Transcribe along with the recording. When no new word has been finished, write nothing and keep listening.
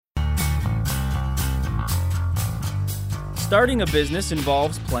Starting a business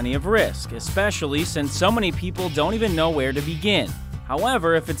involves plenty of risk, especially since so many people don't even know where to begin.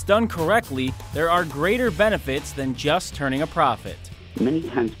 However, if it's done correctly, there are greater benefits than just turning a profit. Many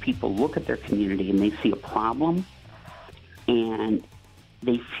times people look at their community and they see a problem and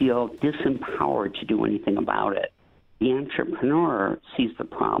they feel disempowered to do anything about it. The entrepreneur sees the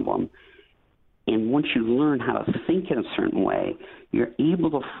problem, and once you learn how to think in a certain way, you're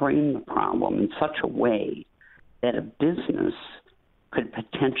able to frame the problem in such a way that a business could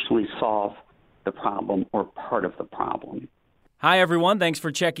potentially solve the problem or part of the problem. Hi, everyone. Thanks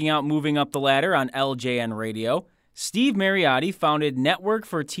for checking out Moving Up the Ladder on LJN Radio. Steve Mariotti founded Network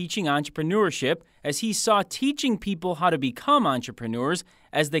for Teaching Entrepreneurship as he saw teaching people how to become entrepreneurs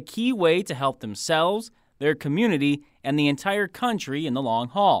as the key way to help themselves, their community, and the entire country in the long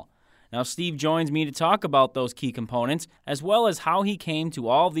haul. Now, Steve joins me to talk about those key components, as well as how he came to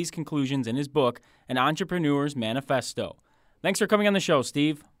all of these conclusions in his book, An Entrepreneur's Manifesto. Thanks for coming on the show,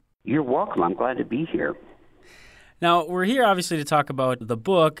 Steve. You're welcome. I'm glad to be here. Now, we're here obviously to talk about the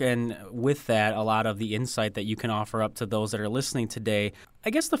book, and with that, a lot of the insight that you can offer up to those that are listening today. I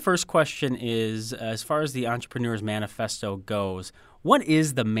guess the first question is, as far as the Entrepreneur's Manifesto goes, what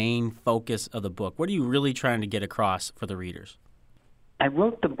is the main focus of the book? What are you really trying to get across for the readers? I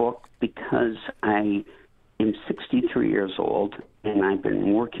wrote the book because I am 63 years old, and I've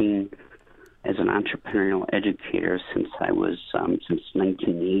been working as an entrepreneurial educator since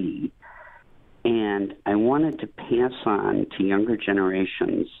 1980. And I wanted to pass on to younger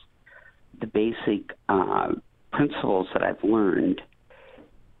generations the basic principles that I've learned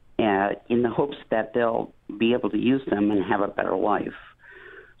in the hopes that they'll be able to use them and have a better life.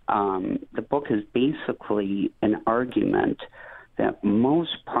 The book is basically an argument that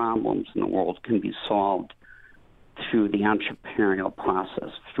most problems in the world can be solved through the entrepreneurial process,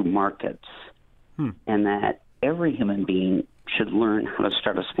 through markets, and that every human being should learn how to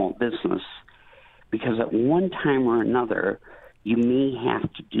start a small business, because at one time or another, you may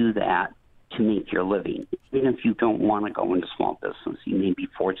have to do that to make your living. Even if you don't want to go into small business, you may be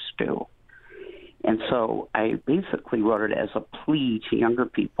forced to. And so I basically wrote it as a plea to younger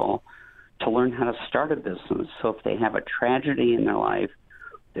people to learn how to start a business. So if they have a tragedy in their life,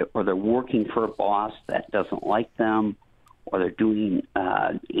 or they're working for a boss that doesn't like them, or they're doing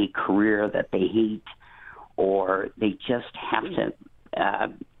a career that they hate, or they just have to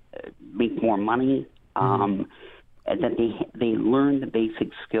make more money, and that they learn the basic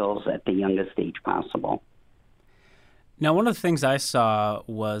skills at the youngest age possible. Now, one of the things I saw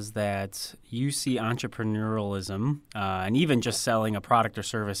was that you see entrepreneurialism and even just selling a product or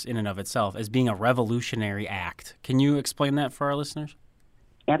service in and of itself as being a revolutionary act. Can you explain that for our listeners?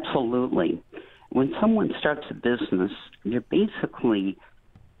 Absolutely. When someone starts a business, they're basically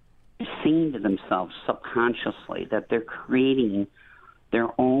saying to themselves subconsciously that they're creating their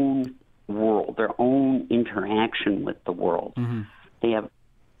own world, their own interaction with the world. Mm-hmm. They have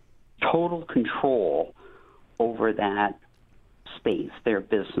total control over that space, their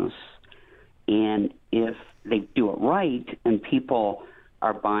business. And if they do it right and people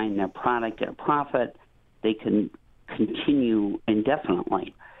are buying their product at a profit, they can continue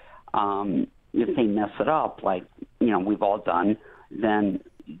indefinitely. If they mess it up, like we've all done, then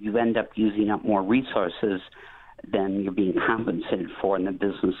you end up using up more resources than you're being compensated for, and the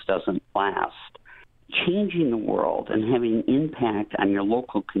business doesn't last. Changing the world and having an impact on your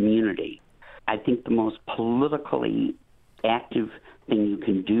local community, I think the most politically active thing you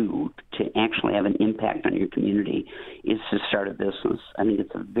can do to actually have an impact on your community is to start a business. I think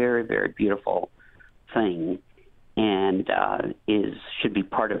it's a very, very beautiful thing, and should be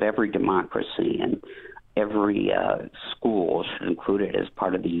part of every democracy, and every school should include it as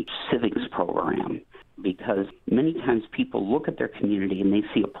part of the civics program, because many times people look at their community and they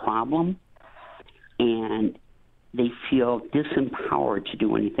see a problem and they feel disempowered to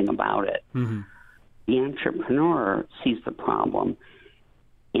do anything about it. Mm-hmm. The entrepreneur sees the problem,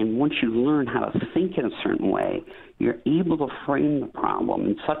 and once you learn how to think in a certain way, you're able to frame the problem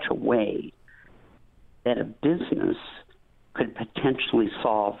in such a way that a business could potentially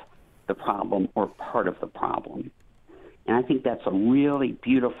solve the problem or part of the problem. And I think that's a really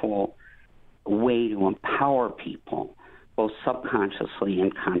beautiful way to empower people, both subconsciously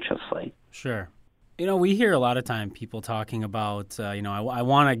and consciously. Sure. We hear a lot of time people talking about, I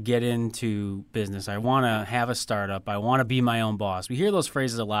want to get into business. I want to have a startup. I want to be my own boss. We hear those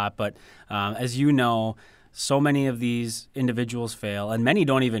phrases a lot, but as you know, so many of these individuals fail, and many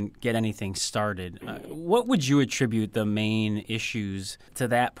don't even get anything started. What would you attribute the main issues to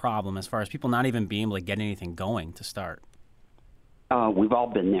that problem as far as people not even being able to get anything going to start? We've all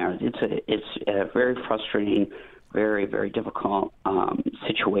been there. It's a very frustrating very, very difficult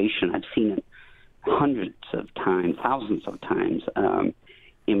situation. I've seen it hundreds of times, thousands of times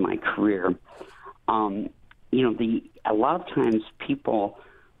in my career. A lot of times people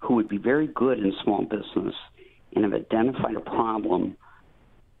who would be very good in small business and have identified a problem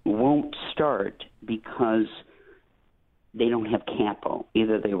won't start because they don't have capital.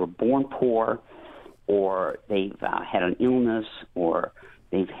 Either they were born poor, or they've had an illness, or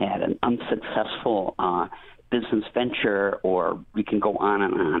they've had an unsuccessful business venture, or we can go on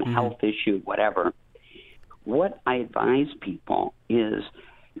and on, health issue, whatever. What I advise people is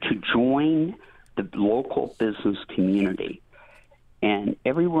to join the local business community. And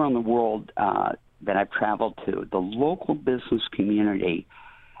everywhere in the world that I've traveled to, the local business community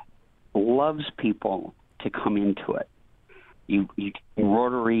loves people to come into it. You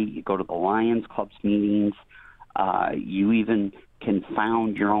Rotary, you go to the Lions Club's meetings, you even can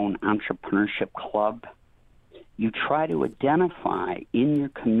found your own entrepreneurship club. You try to identify in your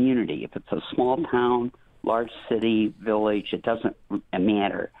community, if it's a small town, large city, village, it doesn't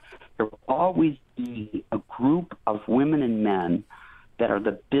matter. There will always be a group of women and men that are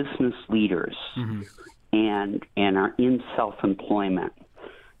the business leaders and are in self-employment.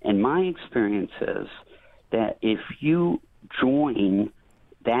 And my experience is that if you join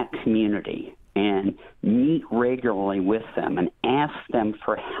that community and meet regularly with them and ask them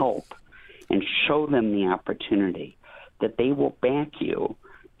for help and show them the opportunity, that they will back you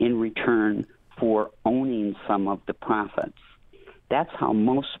in return for owning some of the profits. That's how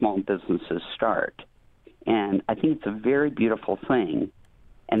most small businesses start. And I think it's a very beautiful thing,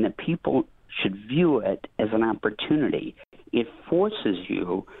 and that people should view it as an opportunity. It forces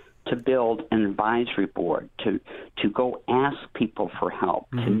you to build an advisory board, to go ask people for help,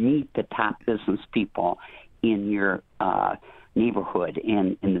 to meet the top business people in your neighborhood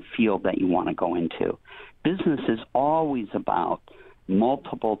and in the field that you want to go into. Business is always about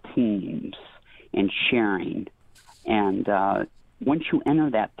multiple teams and sharing. And once you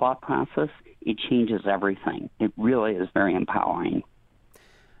enter that thought process, it changes everything. It really is very empowering.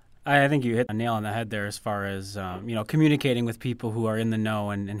 I think you hit a nail on the head there as far as, communicating with people who are in the know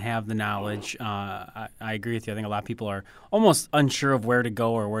and have the knowledge. I agree with you. I think a lot of people are almost unsure of where to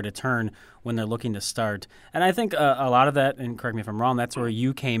go or where to turn when they're looking to start. And I think a lot of that, and correct me if I'm wrong, that's where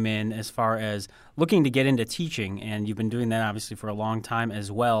you came in as far as looking to get into teaching, and you've been doing that obviously for a long time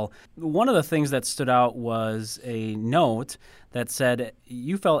as well. One of the things that stood out was a note that said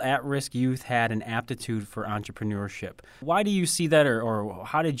you felt at-risk youth had an aptitude for entrepreneurship. Why do you see that, or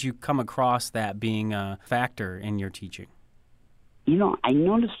how did you come across that being a factor in your teaching? I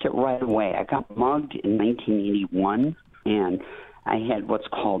noticed it right away. I got mugged in 1981, and I had what's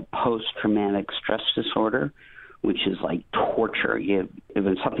called post-traumatic stress disorder, which is like torture.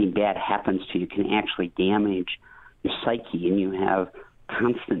 When something bad happens to you, it can actually damage your psyche, and you have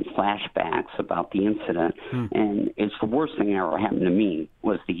constant flashbacks about the incident. And it's the worst thing that ever happened to me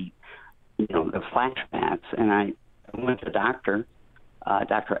was the flashbacks. And I went to the doctor,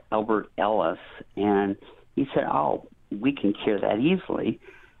 Dr. Albert Ellis, and he said, "Oh, we can cure that easily.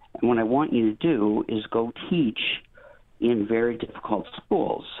 And what I want you to do is go teach in very difficult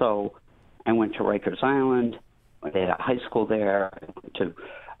schools." So I went to Rikers Island. They had a high school there. I went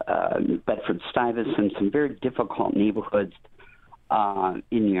to Bedford-Stuyvesant, some very difficult neighborhoods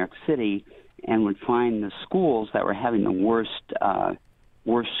in New York City, and would find the schools that were having the worst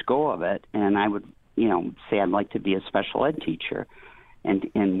go of it. And I would, say I'd like to be a special ed teacher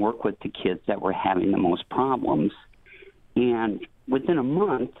and work with the kids that were having the most problems. And within a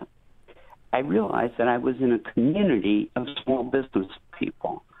month, I realized that I was in a community of small business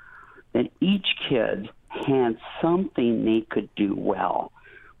people, that each kid had something they could do well,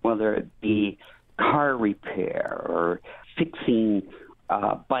 whether it be car repair or fixing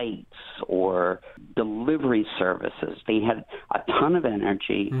bikes or delivery services. They had a ton of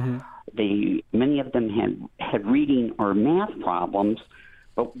energy. Many of them had reading or math problems,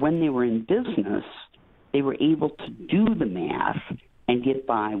 but when they were in business, they were able to do the math and get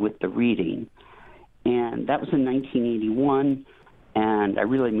by with the reading. And that was in 1981, and I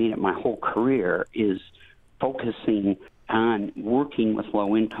really made it my whole career, is focusing on working with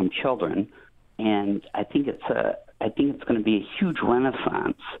low-income children. And I think it's going to be a huge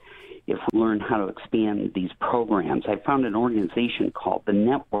renaissance if we learn how to expand these programs. I found an organization called the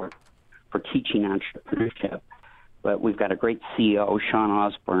Network for Teaching Entrepreneurship, but we've got a great CEO, Sean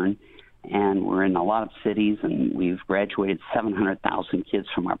Osborne, and we're in a lot of cities, and we've graduated 700,000 kids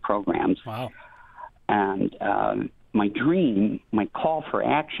from our programs. Wow. And my dream, my call for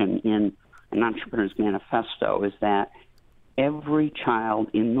action in an Entrepreneur's Manifesto is that every child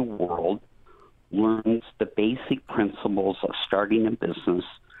in the world learns the basic principles of starting a business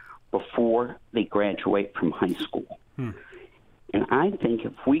before they graduate from high school. And I think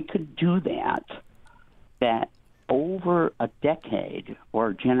if we could do that, that over a decade or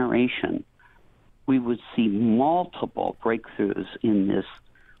a generation, we would see multiple breakthroughs in this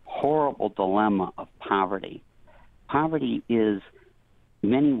horrible dilemma of poverty. Poverty is, in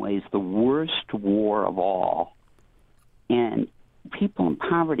many ways, the worst war of all. And people in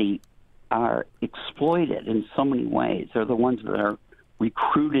poverty are exploited in so many ways. They're the ones that are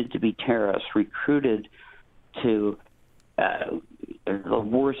recruited to be terrorists, recruited to the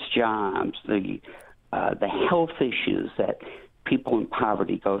worst jobs. The health issues that people in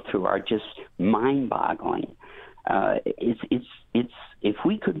poverty go through are just mind-boggling. If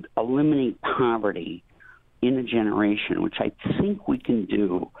we could eliminate poverty in a generation, which I think we can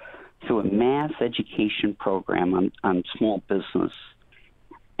do through a mass education program on small business,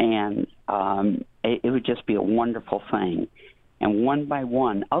 and it would just be a wonderful thing. And one by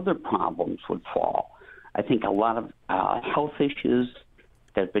one, other problems would fall. I think a lot of health issues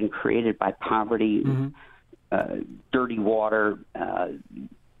that have been created by poverty, dirty water,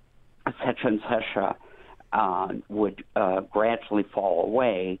 et cetera, would gradually fall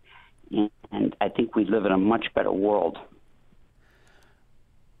away. And I think we live in a much better world.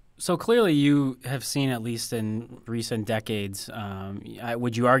 So clearly you have seen, at least in recent decades,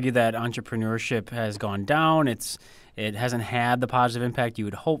 would you argue that entrepreneurship has gone down? It hasn't had the positive impact you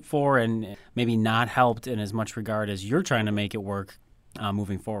would hope for, and maybe not helped in as much regard as you're trying to make it work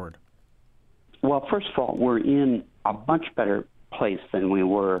moving forward? Well, first of all, we're in a much better place than we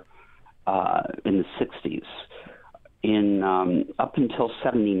were in the 60s. Up until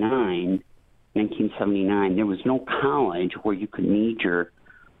 1979, there was no college where you could major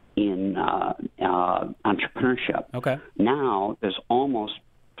in entrepreneurship. Okay. Now there's almost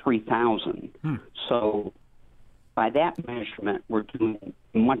 3,000. So by that measurement, we're doing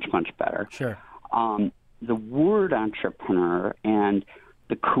much, much better. Sure. The word entrepreneur and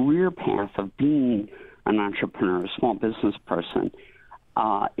the career path of being an entrepreneur, a small business person,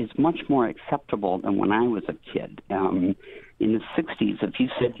 is much more acceptable than when I was a kid. In the 60s, if you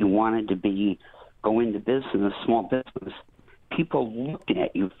said you wanted to go into business, small business, people looked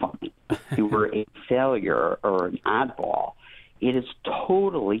at you funny. You were a failure or an oddball. It has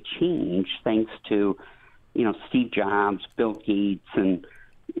totally changed thanks to, Steve Jobs, Bill Gates, and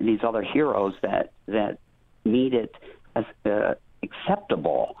these other heroes that made it as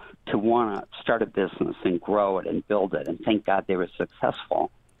acceptable to want to start a business and grow it and build it, and thank God they were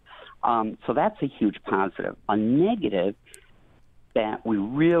successful. So that's a huge positive. A negative that we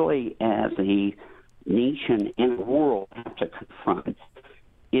really, as a nation and world, have to confront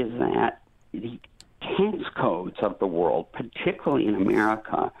is that the tax codes of the world, particularly in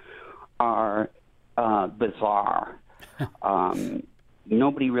America, are bizarre.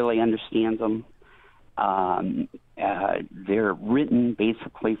 Nobody really understands them. They're written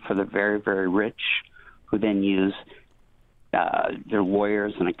basically for the very, very rich, who then use their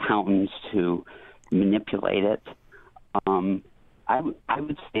lawyers and accountants to manipulate it. I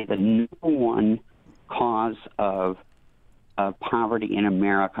would say the number one cause of poverty in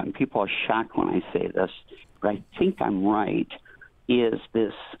America, and people are shocked when I say this, but I think I'm right, is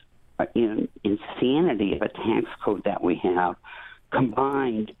this insanity of a tax code that we have,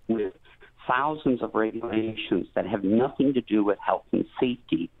 combined with thousands of regulations that have nothing to do with health and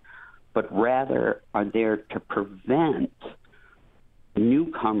safety, but rather are there to prevent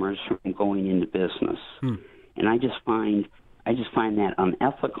newcomers from going into business. And I just find that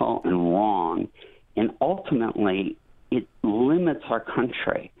unethical and wrong, and ultimately it limits our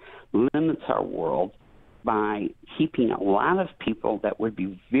country, limits our world by keeping a lot of people that would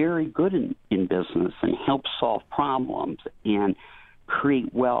be very good in business and help solve problems and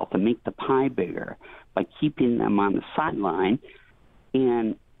create wealth and make the pie bigger, by keeping them on the sideline.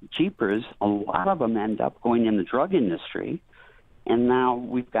 And jeepers, a lot of them end up going in the drug industry. And now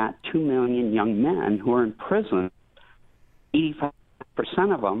we've got 2 million young men who are in prison, 85%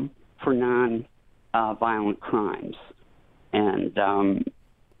 of them for non-violent crimes. And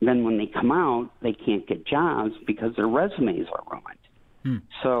then when they come out, they can't get jobs because their resumes are ruined.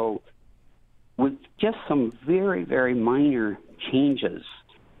 So with just some very, very minor changes,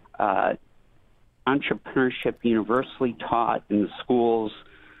 entrepreneurship universally taught in the schools,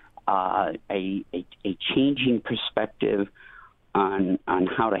 a changing perspective on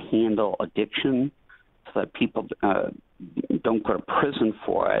how to handle addiction so that people don't go to prison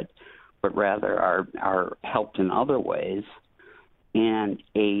for it, but rather are helped in other ways, and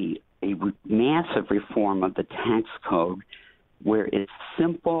a massive reform of the tax code where it's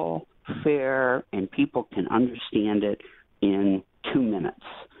simple, fair and people can understand it in 2 minutes.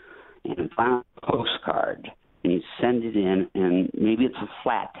 And file a postcard, and you send it in, and maybe it's a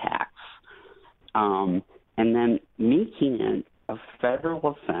flat tax. And then making it a federal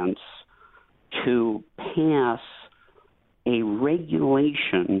offense to pass a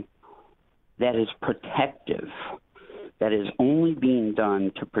regulation that is protective, that is only being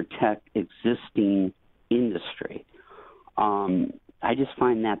done to protect existing industry. I just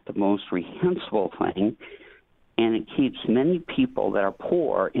find that the most reprehensible thing, and it keeps many people that are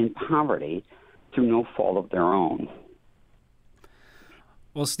poor in poverty through no fault of their own.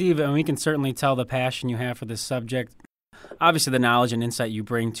 Well, Steve, we can certainly tell the passion you have for this subject. Obviously, the knowledge and insight you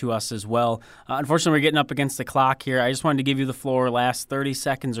bring to us as well. Unfortunately, we're getting up against the clock here. I just wanted to give you the floor, last 30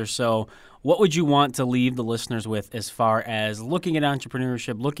 seconds or so. What would you want to leave the listeners with as far as looking at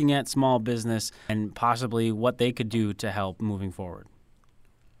entrepreneurship, looking at small business, and possibly what they could do to help moving forward?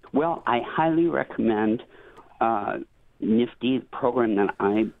 Well, I highly recommend NIFTY, the program that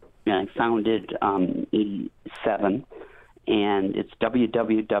I founded in 87, and it's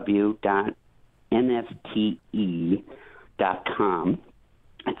www.nfte.com.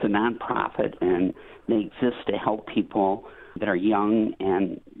 It's a nonprofit, and they exist to help people that are young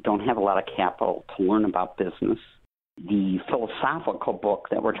and don't have a lot of capital to learn about business. The philosophical book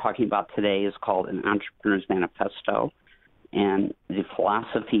that we're talking about today is called An Entrepreneur's Manifesto, and the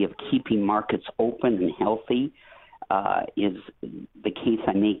philosophy of keeping markets open and healthy is the case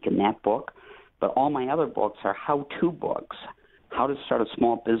I make in that book. But all my other books are how-to books, how to start a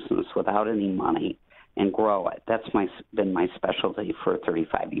small business without any money and grow it. That's been my specialty for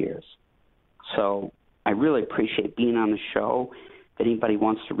 35 years. So I really appreciate being on the show. If anybody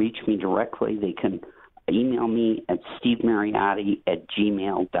wants to reach me directly, they can email me at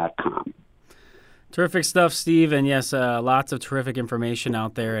stevemariotti@gmail.com. Terrific stuff, Steve. And yes, lots of terrific information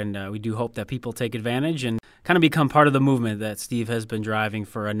out there. And we do hope that people take advantage and kind of become part of the movement that Steve has been driving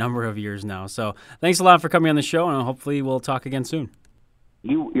for a number of years now. So thanks a lot for coming on the show, and hopefully we'll talk again soon.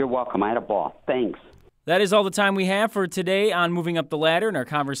 You're welcome. I had a ball. Thanks. That is all the time we have for today on Moving Up the Ladder and our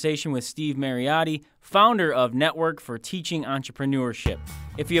conversation with Steve Mariotti, founder of Network for Teaching Entrepreneurship.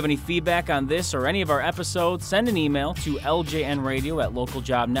 If you have any feedback on this or any of our episodes, send an email to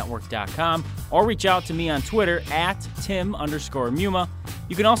ljnradio@localjobnetwork.com or reach out to me on Twitter @Tim_Muma.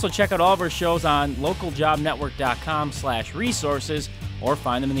 You can also check out all of our shows on localjobnetwork.com/resources or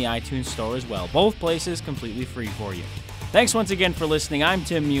find them in the iTunes store as well. Both places completely free for you. Thanks once again for listening. I'm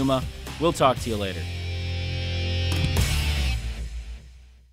Tim Muma. We'll talk to you later.